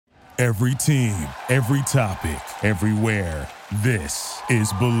Every team, every topic, everywhere. This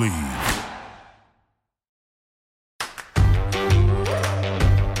is Believe.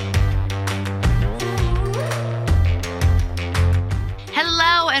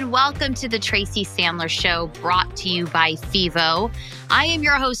 Hello and welcome to the Tracy Sandler Show, brought to you by FIVO. I am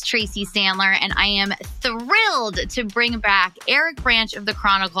your host, Tracy Sandler, and I am thrilled to bring back Eric Branch of the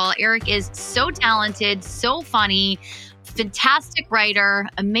Chronicle. Eric is so talented, so funny, fantastic writer,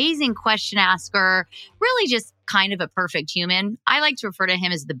 amazing question asker, really just kind of a perfect human. I like to refer to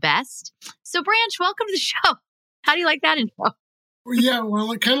him as the best. So Branch, welcome to the show. How do you like that intro? Yeah, well,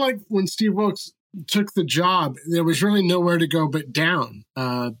 kind of like when Steve Wilkes took the job, there was really nowhere to go but down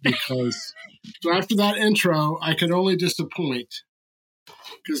because so after that intro, I could only disappoint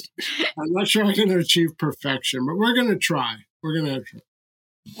because I'm not sure I can achieve perfection, but we're going to try.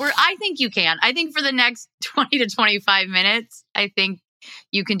 I think you can. I think for the next 20 to 25 minutes, I think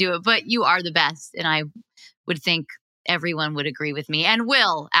you can do it. But you are the best. And I would think everyone would agree with me and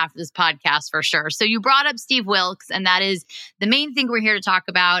will after this podcast for sure. So you brought up Steve Wilkes, and that is the main thing we're here to talk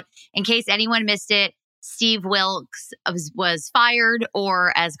about. In case anyone missed it, Steve Wilkes was fired,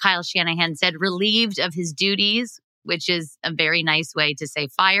 or as Kyle Shanahan said, relieved of his duties, which is a very nice way to say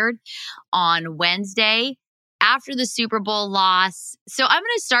fired, on Wednesday after the Super Bowl loss. So I'm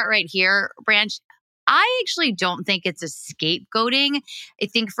going to start right here, Branch. I actually don't think it's a scapegoating. I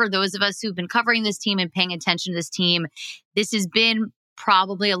think for those of us who've been covering this team and paying attention to this team, this has been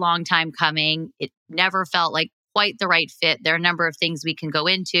probably a long time coming. It never felt like quite the right fit. There are a number of things we can go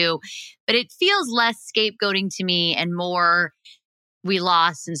into, but it feels less scapegoating to me and more we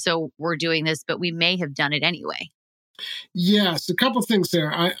lost, and so we're doing this, but we may have done it anyway. Yes, a couple things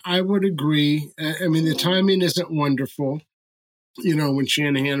there. I would agree. I mean, the timing isn't wonderful. You know, when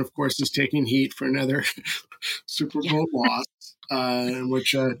Shanahan, of course, is taking heat for another Super Bowl loss, in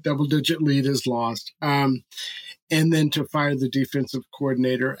which a double-digit lead is lost. And then to fire the defensive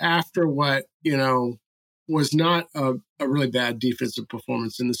coordinator after what, was not a really bad defensive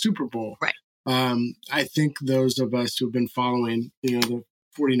performance in the Super Bowl. Right. I think those of us who've been following, the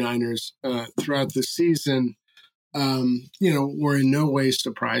 49ers throughout the season, we're in no way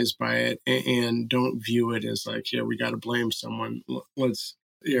surprised by it and don't view it as like, we got to blame someone. The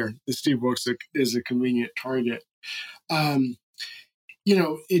Steve Wilkes is a convenient target.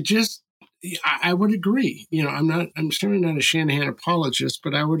 It just, I would agree, I'm certainly not a Shanahan apologist,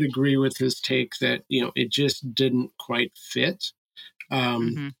 but I would agree with his take that, it just didn't quite fit.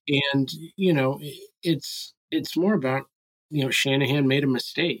 And, it's more about, Shanahan made a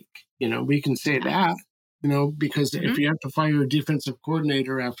mistake. We can say that. Because if you have to fire a defensive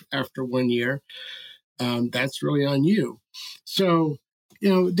coordinator after 1 year, that's really on you. So,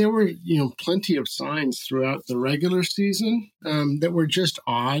 there were, plenty of signs throughout the regular season that were just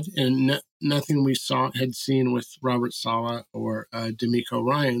odd and nothing we had seen with Robert Saleh or D'Amico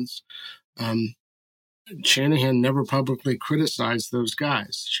Ryans. Shanahan never publicly criticized those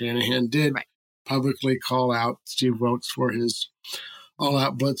guys. Shanahan did publicly call out Steve Wilkes for his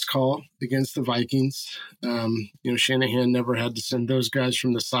all-out blitz call against the Vikings. Shanahan never had to send those guys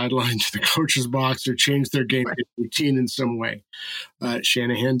from the sideline to the coach's box or change their game routine in some way.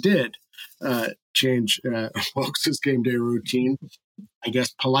 Shanahan did change Wilkes' game day routine, I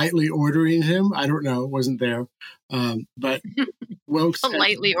guess politely ordering him. I don't know, wasn't there. But Wilkes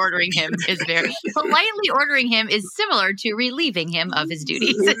politely ordering him is similar to relieving him of his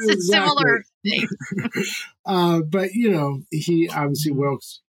duties. It's a similar thing. But he obviously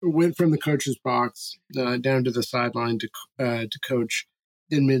Wilkes went from the coach's box down to the sideline to coach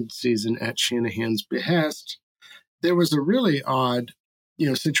in midseason at Shanahan's behest. There was a really odd,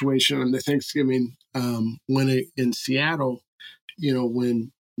 situation on the Thanksgiving when in Seattle,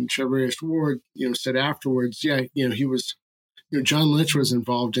 when Charvarius Ward, said afterwards, he was, John Lynch was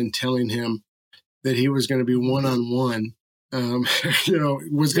involved in telling him that he was going to be one-on-one,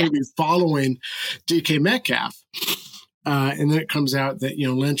 was going to be following DK Metcalf. And then it comes out that,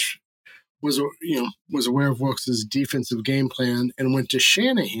 Lynch was aware of Wilkes' defensive game plan and went to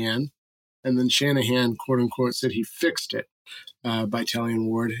Shanahan. And then Shanahan, quote unquote, said he fixed it by telling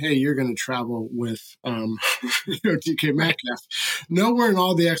Ward, hey, you're going to travel with DK Metcalf. Nowhere in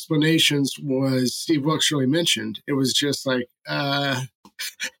all the explanations was Steve Wilkes really mentioned. It was just like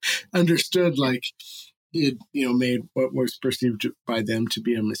understood like it, made what was perceived by them to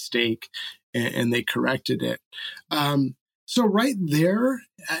be a mistake, and they corrected it. So right there,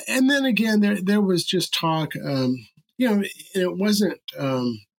 and then again, there was just talk, it wasn't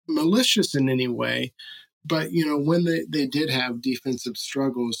malicious in any way, but, when they did have defensive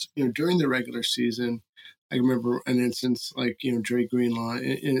struggles, during the regular season, I remember an instance like, Dre Greenlaw,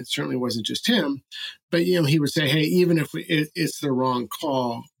 and it certainly wasn't just him, but, he would say, hey, even if it's the wrong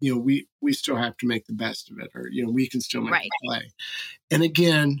call, we still have to make the best of it, or, we can still make the play. And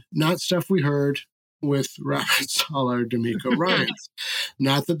again, not stuff we heard with Robert Saleh or D'Amico Ryans.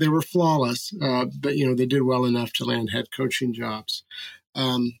 Not that they were flawless, but, they did well enough to land head coaching jobs.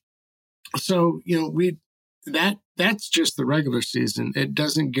 So, that's just the regular season. It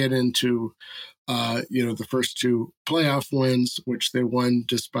doesn't get into, the first two playoff wins, which they won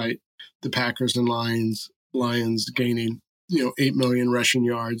despite the Packers and Lions gaining, 8 million rushing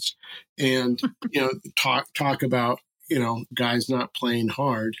yards, and, talk about, guys not playing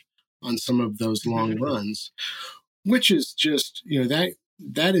hard on some of those long runs, which is just,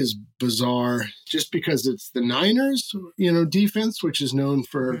 that is bizarre just because it's the Niners, defense, which is known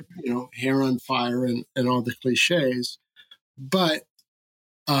for, hair on fire and all the cliches. But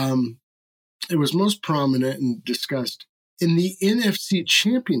it was most prominent and discussed in the NFC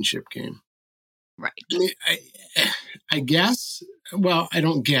Championship game. Right. I guess, well, I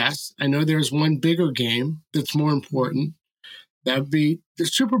don't guess. I know there's one bigger game that's more important. That would be the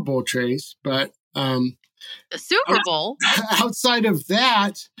Super Bowl, Trace. But the Super Bowl? Outside of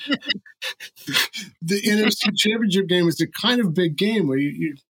that, the NFC Championship game is a kind of big game where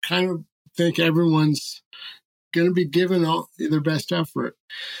you kind of think everyone's going to be giving all their best effort.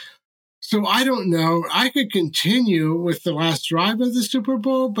 So I don't know. I could continue with the last drive of the Super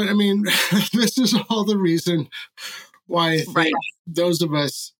Bowl, but I mean, this is all the reason why I think those of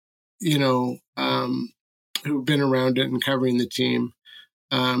us, who've been around it and covering the team,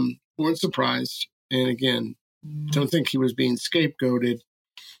 weren't surprised. And again, don't think he was being scapegoated.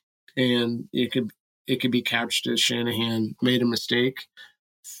 And it could be couched as Shanahan made a mistake,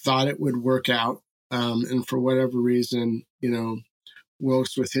 thought it would work out, and for whatever reason,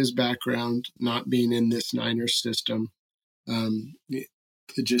 Wilkes, with his background, not being in this Niners system, it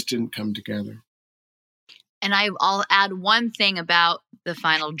just didn't come together. And I'll add one thing about the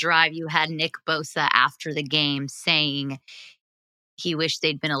final drive. You had Nick Bosa after the game saying he wished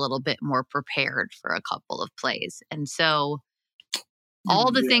they'd been a little bit more prepared for a couple of plays. And so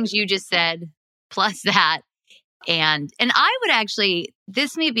all the things you just said, plus that, and I would actually,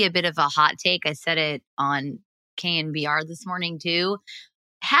 this may be a bit of a hot take. I said it on KNBR this morning too.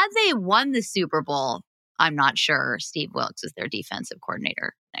 Had they won the Super Bowl, I'm not sure Steve Wilkes is their defensive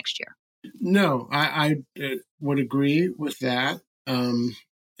coordinator next year. No, I would agree with that. In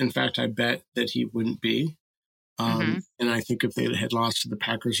fact, I bet that he wouldn't be. And I think if they had lost to the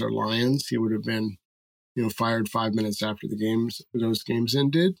Packers or Lions, he would have been, fired 5 minutes after those games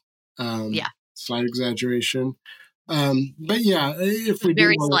ended. Slight exaggeration. But yeah, if we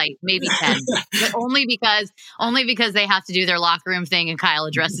very slight, maybe 10, but only because they have to do their locker room thing and Kyle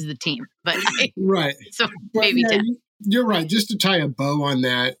addresses the team. But right, so maybe 10. You're right. Just to tie a bow on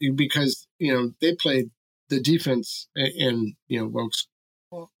that, because they played the defense, and Wilkes,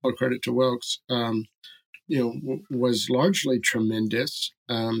 all credit to Wilkes, was largely tremendous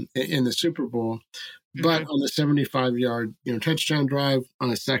in the Super Bowl. But on the 75-yard touchdown drive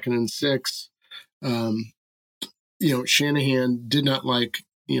on a 2nd and 6. Shanahan did not like,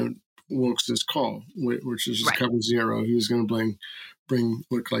 Wilkes' call, which is just cover zero. He was going to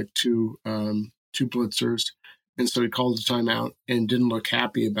look like two blitzers. And so he called a timeout and didn't look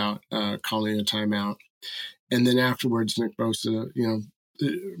happy about calling a timeout. And then afterwards, Nick Bosa,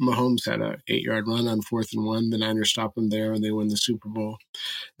 Mahomes had a 8-yard run on 4th and 1. The Niners stopped him there and they win the Super Bowl.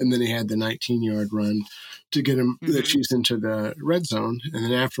 And then he had the 19-yard run to get the Chiefs into the red zone. And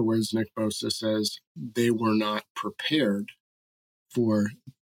then afterwards, Nick Bosa says they were not prepared for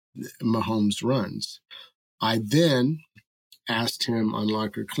Mahomes' runs. I then asked him on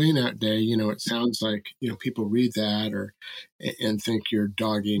locker cleanout day, it sounds like, people read that and think you're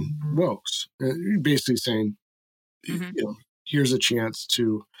dogging Wilkes. Basically saying, here's a chance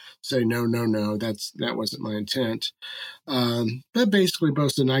to say, no, that wasn't my intent. But basically,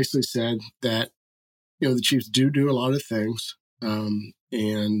 Bosa nicely said that, the Chiefs do a lot of things.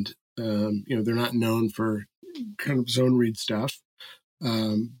 And they're not known for kind of zone read stuff,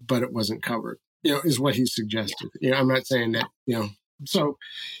 but it wasn't covered, is what he suggested. I'm not saying that, so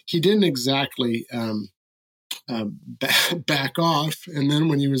he didn't exactly back off. And then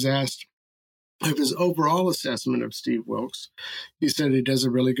when he was asked of his overall assessment of Steve Wilkes, he said he does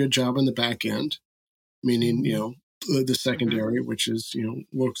a really good job on the back end, meaning, the secondary, which is,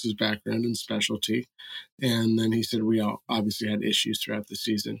 Wilkes' background and specialty. And then he said, we all obviously had issues throughout the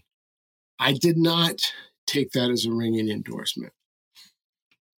season. I did not take that as a ringing endorsement.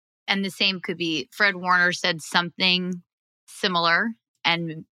 And the same could be, Fred Warner said something similar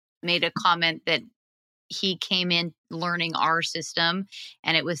and made a comment that he came in learning our system,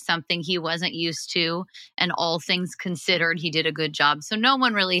 and it was something he wasn't used to. And all things considered, he did a good job. So no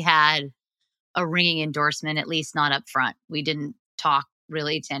one really had a ringing endorsement, at least not up front. We didn't talk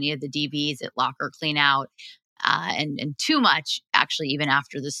really to any of the DBs at locker clean out, and too much actually, even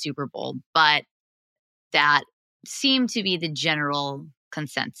after the Super Bowl. But that seemed to be the general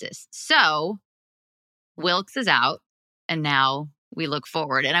consensus. So Wilkes is out, and now we look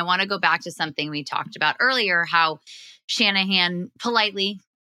forward. And I want to go back to something we talked about earlier, how Shanahan politely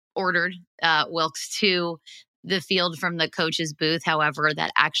ordered Wilkes to the field from the coach's booth. However,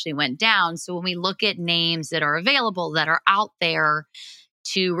 that actually went down. So when we look at names that are available, that are out there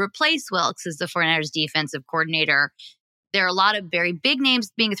to replace Wilkes as the 49ers defensive coordinator, there are a lot of very big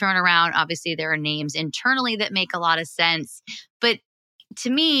names being thrown around. Obviously, there are names internally that make a lot of sense. But to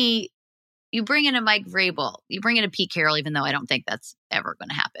me, you bring in a Mike Vrabel, you bring in a Pete Carroll, even though I don't think that's ever going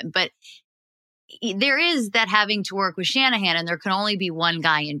to happen. But there is that having to work with Shanahan, and there can only be one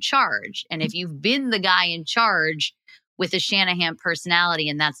guy in charge. And if you've been the guy in charge with a Shanahan personality,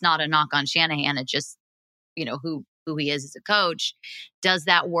 and that's not a knock on Shanahan, it's just, who he is as a coach, does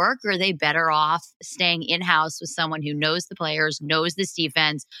that work? Or are they better off staying in-house with someone who knows the players, knows this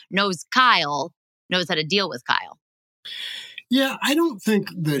defense, knows Kyle, knows how to deal with Kyle? Yeah, I don't think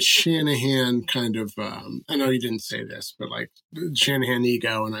the Shanahan kind of, I know you didn't say this, but like Shanahan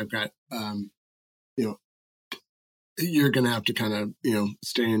ego, and I've got, you're going to have to kind of,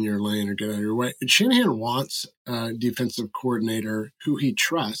 stay in your lane or get out of your way. Shanahan wants a defensive coordinator who he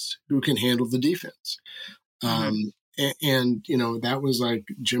trusts, who can handle the defense. And, that was like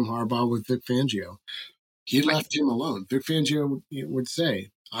Jim Harbaugh with Vic Fangio. He left him alone. Vic Fangio would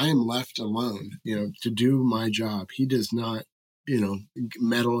say, I am left alone, to do my job. He does not,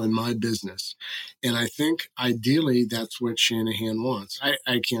 meddle in my business. And I think ideally that's what Shanahan wants.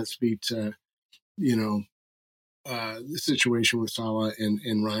 I can't speak to, the situation with Saleh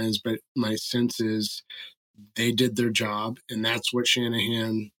and Ryans, but my sense is they did their job, and that's what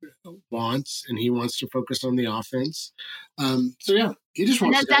Shanahan wants, and he wants to focus on the offense. So yeah, he just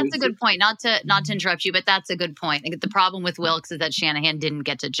wants. That's a good point. Not to interrupt you, but that's a good point. The problem with Wilkes is that Shanahan didn't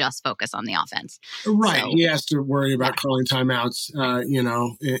get to just focus on the offense. Right, so, he has to worry about calling timeouts.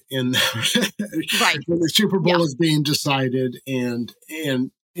 In right when the Super Bowl is being decided, and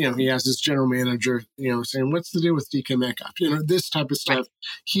he has his general manager, saying, what's the deal with DK Metcalf? This type of stuff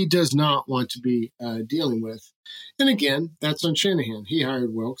he does not want to be dealing with. And again, that's on Shanahan. He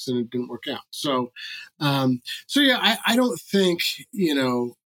hired Wilkes and it didn't work out. So yeah, I don't think,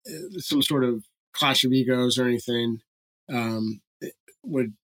 some sort of clash of egos or anything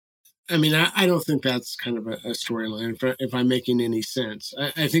would. I mean, I don't think that's kind of a storyline if I'm making any sense.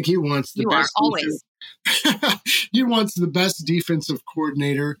 I think he wants the best. You are always. He wants the best defensive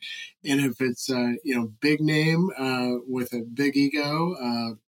coordinator, and if it's big name with a big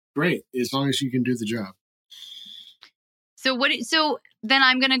ego, great, as long as you can do the job. So then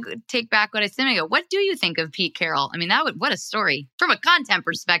I'm going to take back what I said ago. What do you think of Pete Carroll? I mean, what a story from a content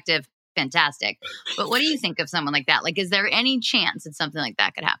perspective. Fantastic. But what do you think of someone like that? Like, is there any chance that something like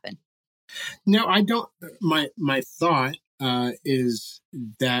that could happen? No, I don't. My thought is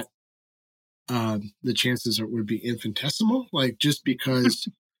that the chances would be infinitesimal. Like, just because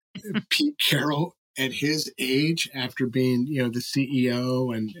Pete Carroll at his age, after being the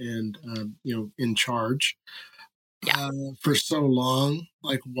CEO and in charge for so long,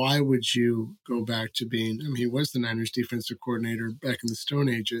 like, why would you go back to being? I mean, he was the Niners defensive coordinator back in the Stone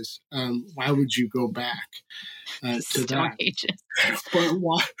Ages. Why would you go back to Stone Ages? But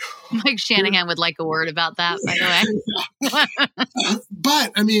why? Mike Shanahan would like a word about that, by the way.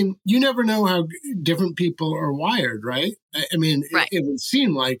 But I mean, you never know how different people are wired, right? I mean, it would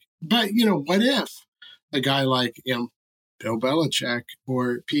seem like. But what if a guy like Bill Belichick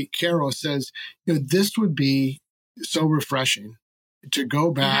or Pete Carroll says, this would be so refreshing to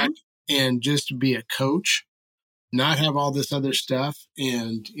go back and just be a coach, not have all this other stuff.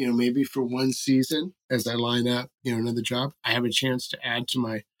 And, maybe for one season, as I line up, another job, I have a chance to add to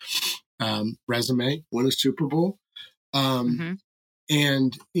my resume, win a Super Bowl. And,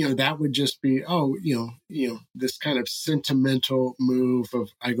 that would just be, this kind of sentimental move of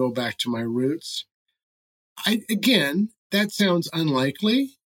I go back to my roots. Again, that sounds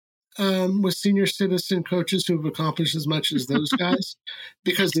unlikely. With senior citizen coaches who have accomplished as much as those guys,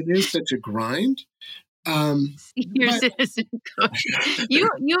 because it is such a grind. Senior citizen coach. You've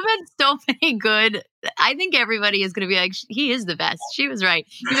had so many good. I think everybody is going to be like, he is the best. She was right.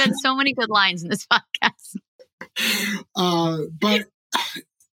 You've had so many good lines in this podcast. But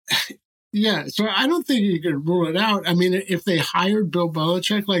Yeah, so I don't think you could rule it out. I mean, if they hired Bill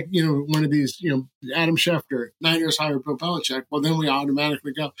Belichick, like, one of these, Adam Schefter, Niners hired Bill Belichick, well, then we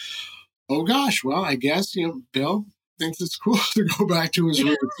automatically go, oh gosh, well, I guess, Bill thinks it's cool to go back to his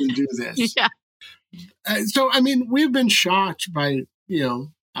roots and do this. Yeah. So, I mean, we've been shocked by,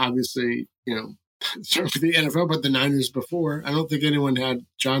 obviously, certainly the NFL, but the Niners before. I don't think anyone had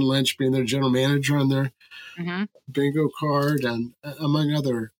John Lynch being their general manager on their bingo card, and among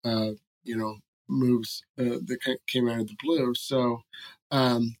other, moves that came out of the blue. So,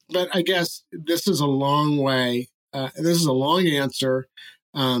 but I guess this is a long way. This is a long answer.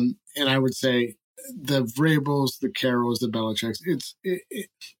 And I would say the Vrabels, the Carrolls, the Belichicks,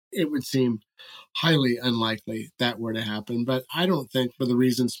 it would seem highly unlikely that were to happen. But I don't think for the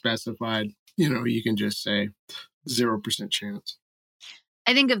reasons specified, you can just say 0% chance.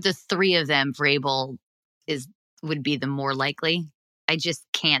 I think of the three of them, Vrabel would be the more likely. I just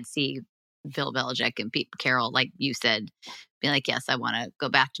can't see Bill Belichick and Pete Carroll, like you said, being like, yes, I want to go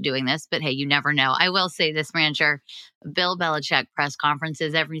back to doing this. But hey, you never know. I will say this, Rancher, Bill Belichick press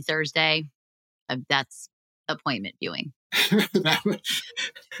conferences every Thursday. That's appointment viewing. that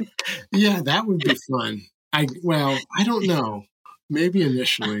would be fun. I don't know. Maybe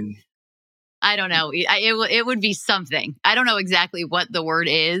initially. I don't know. It would be something. I don't know exactly what the word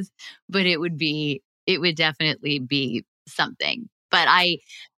is, but it would definitely be something. But I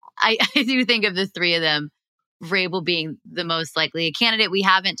do think of the three of them, Vrabel being the most likely. A candidate we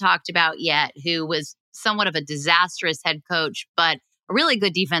haven't talked about yet, who was somewhat of a disastrous head coach, but a really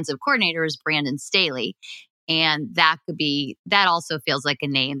good defensive coordinator, is Brandon Staley. And that also feels like a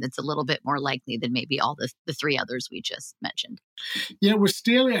name that's a little bit more likely than maybe all the three others we just mentioned. Yeah, with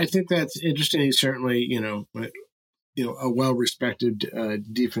Staley, I think that's interesting. He's certainly, a well-respected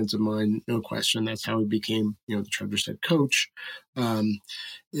defensive mind, no question. That's how he became, the Chargers head coach. I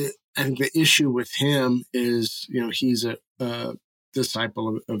think the issue with him is, he's a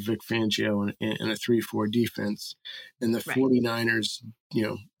disciple of Vic Fangio and a 3-4 defense. And the 49ers,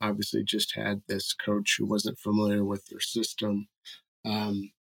 obviously just had this coach who wasn't familiar with their system.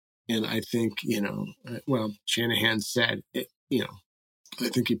 And I think, Shanahan said, I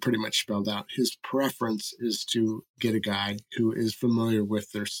think he pretty much spelled out his preference is to get a guy who is familiar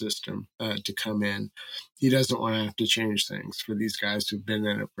with their system to come in. He doesn't want to have to change things for these guys who've been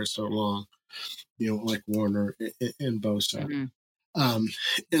in it for so long, like Warner and Bosa. Mm-hmm.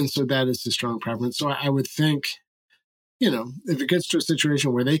 And so that is his strong preference. So I would think, if it gets to a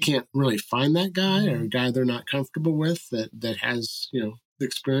situation where they can't really find that guy or a guy they're not comfortable with that has,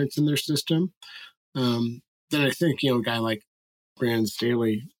 experience in their system, then I think, a guy like Brandon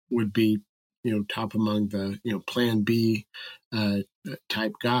Staley would be, top among the, plan B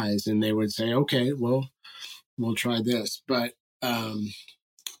type guys. And they would say, okay, well, we'll try this. But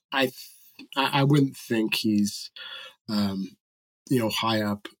I wouldn't think he's, high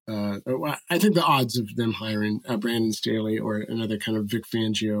up. I think the odds of them hiring Brandon Staley or another kind of Vic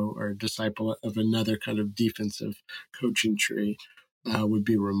Fangio or disciple of another kind of defensive coaching tree would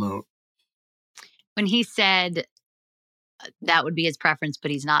be remote. When he said that would be his preference, but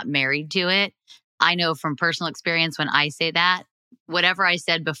he's not married to it, I know from personal experience when I say that, whatever I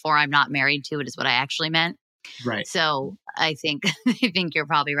said before I'm not married to it is what I actually meant. Right. So I think you're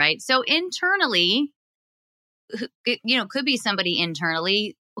probably right. So internally, could be somebody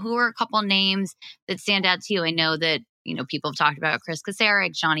internally. Who are a couple names that stand out to you? I know that, people have talked about Chris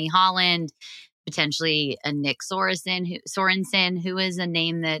Kasarik, Johnny Holland, potentially a Nick Sorensen, who is a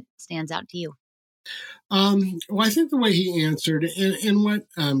name that stands out to you. Well, I think the way he answered and what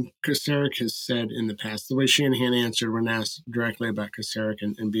Kasarik has said in the past, the way Shanahan answered when asked directly about Kasarik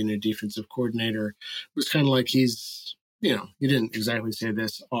and being a defensive coordinator was kind of like he's, he didn't exactly say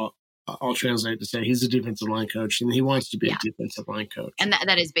this. I'll translate to say he's a defensive line coach and he wants to be a defensive line coach. And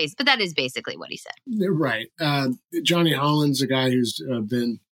that is basically what he said. Right. Johnny Holland's a guy who's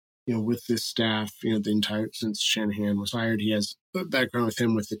been, with this staff, the entire since Shanahan was hired. He has a background with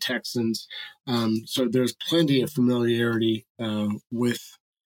him with the Texans. So there's plenty of familiarity with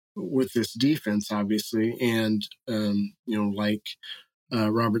this defense, obviously. And, like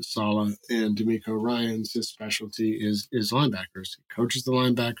Robert Saleh and D'Amico Ryans, his specialty is linebackers. He coaches the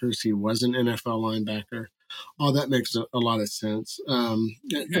linebackers. He was an NFL linebacker. All that makes a lot of sense. I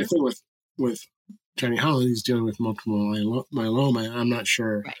think with Johnny Holland, he's dealing with multiple myeloma. I'm not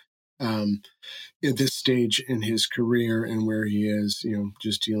sure. Right. At this stage in his career and where he is,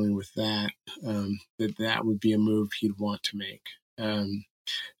 just dealing with that, that would be a move he'd want to make.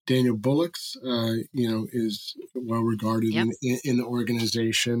 Daniel Bullocks, is well regarded Yep. in the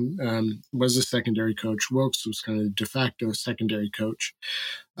organization. Was a secondary coach. Wilkes was kind of de facto secondary coach.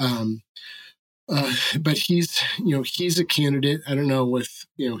 But he's a candidate. I don't know, with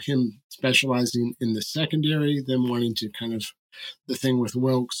him specializing in the secondary, them wanting to kind of the thing with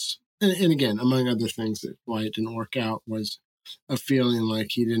Wilkes, and again, among other things, that why it didn't work out was a feeling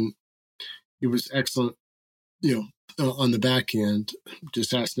like he was excellent, on the back end.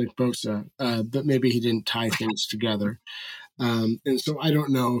 Just ask Nick Bosa, but maybe he didn't tie things together. And so I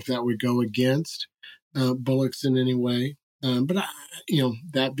don't know if that would go against Bullocks in any way. But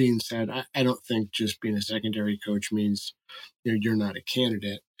that being said, I don't think just being a secondary coach means you're not a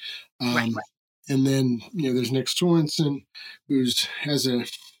candidate. Right. And then there's Nick Sorensen, has a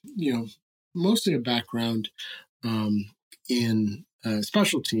mostly a background in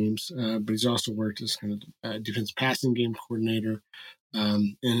special teams, but he's also worked as kind of defense passing game coordinator,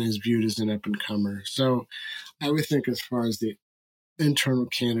 and is viewed as an up and comer. So I would think, as far as the internal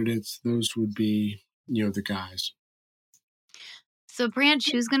candidates, those would be the guys. So, Branch,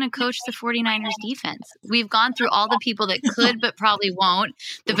 who's going to coach the 49ers defense? We've gone through all the people that could but probably won't.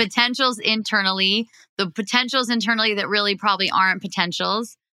 The potentials internally that really probably aren't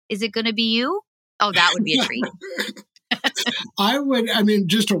potentials. Is it going to be you? Oh, that would be a treat.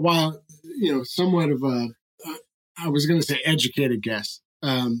 Just a while, somewhat of a, I was going to say educated guess.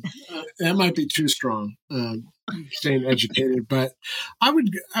 That might be too strong, saying educated, but I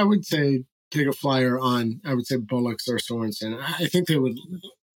would say take a flyer on, I would say, Bullocks or Sorensen. I think they would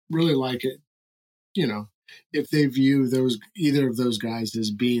really like it, if they view either of those guys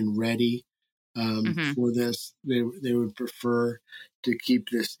as being ready for this. They would prefer to keep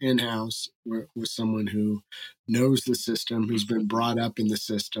this in-house with someone who knows the system, who's been brought up in the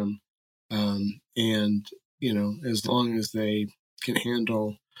system. And, as long as they can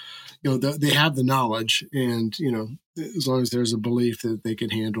handle, they have the knowledge, and, as long as there's a belief that they can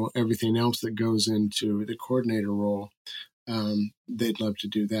handle everything else that goes into the coordinator role, they'd love to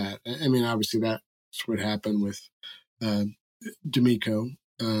do that. I mean, obviously that's what happened with D'Amico.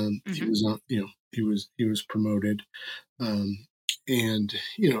 He was on, he was promoted. And,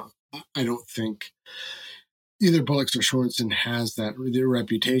 I don't think either Bullocks or Sorensen has their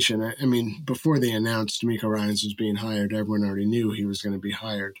reputation. I mean, before they announced D'Amico Ryans was being hired, everyone already knew he was going to be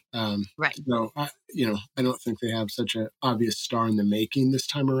hired. Right. So, I don't think they have such an obvious star in the making this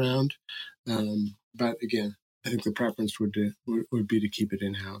time around. But again, I think the preference would be to keep it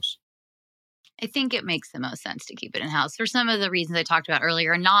in-house. I think it makes the most sense to keep it in-house for some of the reasons I talked about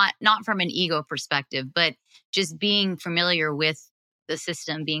earlier, not from an ego perspective, but just being familiar with the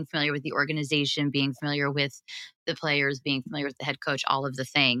system, being familiar with the organization, being familiar with the players, being familiar with the head coach, all of the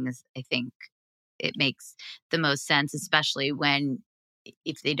things. I think it makes the most sense, especially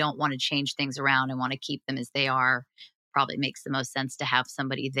if they don't want to change things around and want to keep them as they are. Probably makes the most sense to have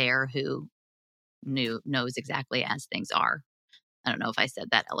somebody there who knows exactly as things are. I don't know if I said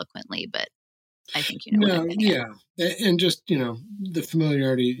that eloquently, but I think what I'm getting at. And just the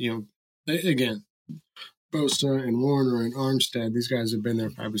familiarity. Again, Bosa and Warner and Armstead, these guys have been there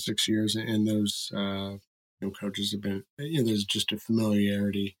 5 or 6 years, and those coaches have been. There's just a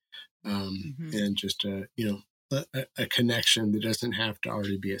familiarity, and just a connection that doesn't have to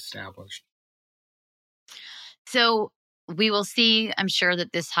already be established. So we will see. I'm sure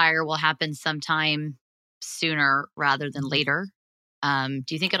that this hire will happen sometime sooner rather than later. Do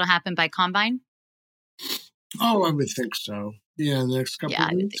you think it'll happen by Combine? Oh, I would think so. Yeah, in the next couple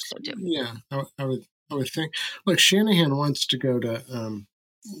of weeks. I would think so too. Yeah, I would think. Look, Shanahan wants to go to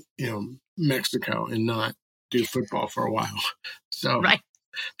Mexico and not do football for a while. So right.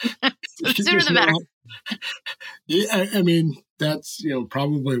 So sooner the better. Yeah, I mean that's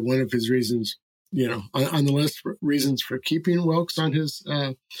probably one of his reasons. On the list for reasons for keeping Wilkes on his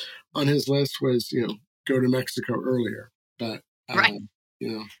list was go to Mexico earlier. But right.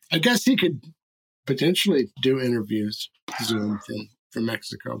 I guess he could potentially do interviews Zoom from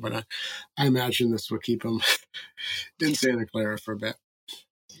Mexico, but I imagine this will keep him in Santa Clara for a bit.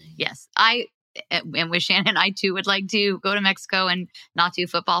 Yes, and with Shannon, I too would like to go to Mexico and not do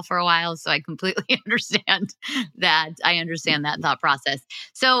football for a while. So I completely understand that. I understand that thought process.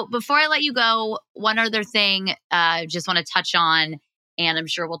 So before I let you go, one other thing I just want to touch on, and I'm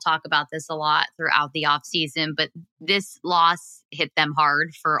sure we'll talk about this a lot throughout the off season, but this loss hit them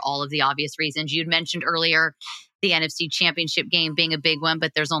hard for all of the obvious reasons. You'd mentioned earlier the NFC Championship game being a big one,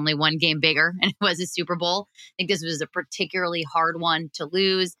 but there's only one game bigger, and it was a Super Bowl. I think this was a particularly hard one to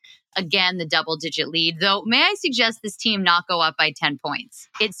lose. Again, the double-digit lead, though. May I suggest this team not go up by 10 points?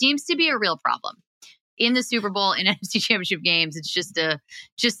 It seems to be a real problem. in the Super Bowl and NFC Championship games. It's just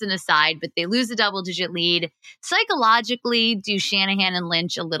an aside, but they lose a double-digit lead. Psychologically, do Shanahan and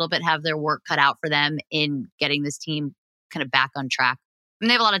Lynch a little bit have their work cut out for them in getting this team kind of back on track? I mean,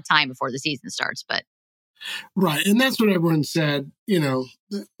 they have a lot of time before the season starts, but. Right. And that's what everyone said,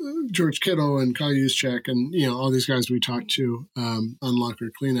 George Kittle and Kyle Juszczyk and, all these guys we talked to on Locker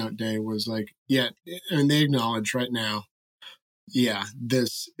Cleanout Day was like, they acknowledge right now,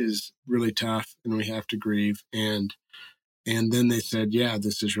 this is really tough and we have to grieve. And then they said,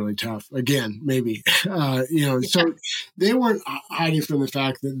 this is really tough. Again, maybe, so they weren't hiding from the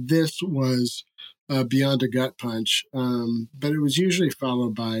fact that this was beyond a gut punch. But it was usually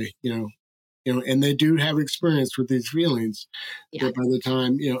followed by, and they do have experience with these feelings. Yeah. But by the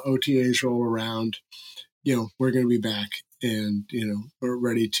time, OTAs roll around, we're going to be back and, we're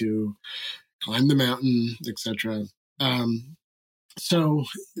ready to climb the mountain, etc. So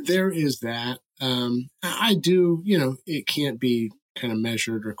there is that. I do, it can't be kind of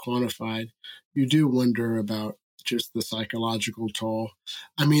measured or quantified. You do wonder about just the psychological toll.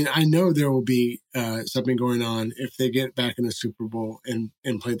 I mean, I know there will be something going on if they get back in the Super Bowl and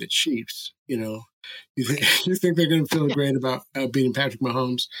play the Chiefs. You think they're going to feel great about beating Patrick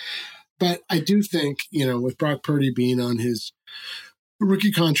Mahomes. But I do think, with Brock Purdy being on his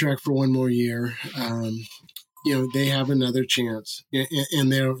rookie contract for one more year, they have another chance,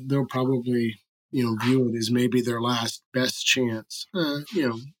 and they'll probably, view it as maybe their last best chance.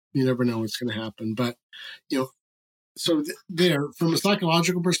 You never know what's going to happen, but so there, from a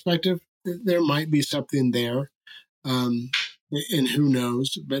psychological perspective, there might be something there, and who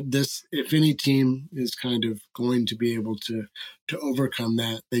knows? But this, if any team is kind of going to be able to overcome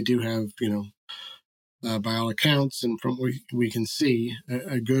that, they do have, by all accounts, and from what we can see,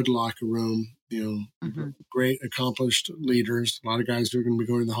 a good locker room. Great accomplished leaders. A lot of guys who are going to be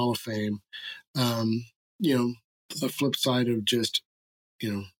going to the Hall of Fame. The flip side of just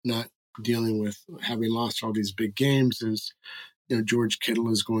not dealing with having lost all these big games is, George Kittle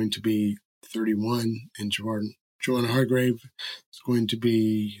is going to be 31 and Joanna Hargrave is going to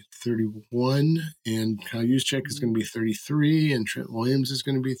be 31 and Kyle Juszczyk is going to be 33 and Trent Williams is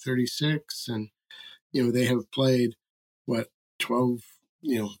going to be 36. And, they have played 12,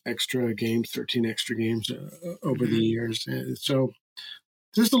 extra games, 13 extra games over the years. So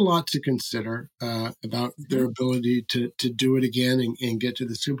there's a lot to consider about their ability to do it again and get to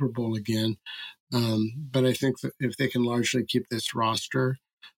the Super Bowl again. But I think that if they can largely keep this roster,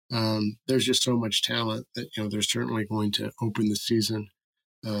 there's just so much talent that, they're certainly going to open the season,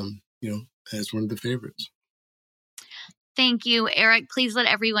 as one of the favorites. Thank you, Eric. Please let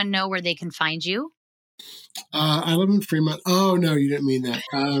everyone know where they can find you. I live in Fremont. Oh, no, you didn't mean that.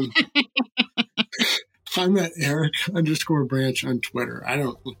 I'm at Eric_Branch on Twitter. I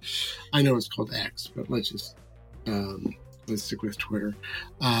know it's called X, but let's stick with Twitter.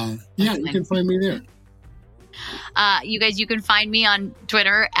 You can find me there. You guys, you can find me on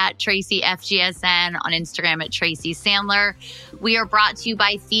Twitter at TracyFGSN, on Instagram at Tracy Sandler. We are brought to you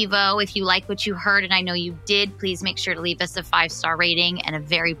by Thivo. If you like what you heard, and I know you did, please make sure to leave us a 5-star rating and a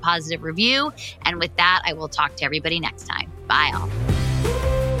very positive review. And with that, I will talk to everybody next time. Bye all.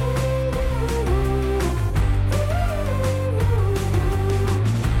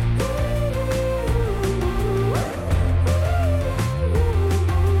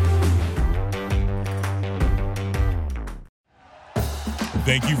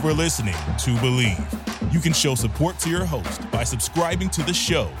 Thank you for listening to Believe. You can show support to your host by subscribing to the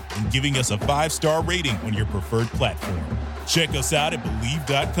show and giving us a 5-star rating on your preferred platform. Check us out at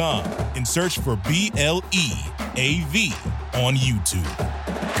Believe.com and search for BLEAV on YouTube.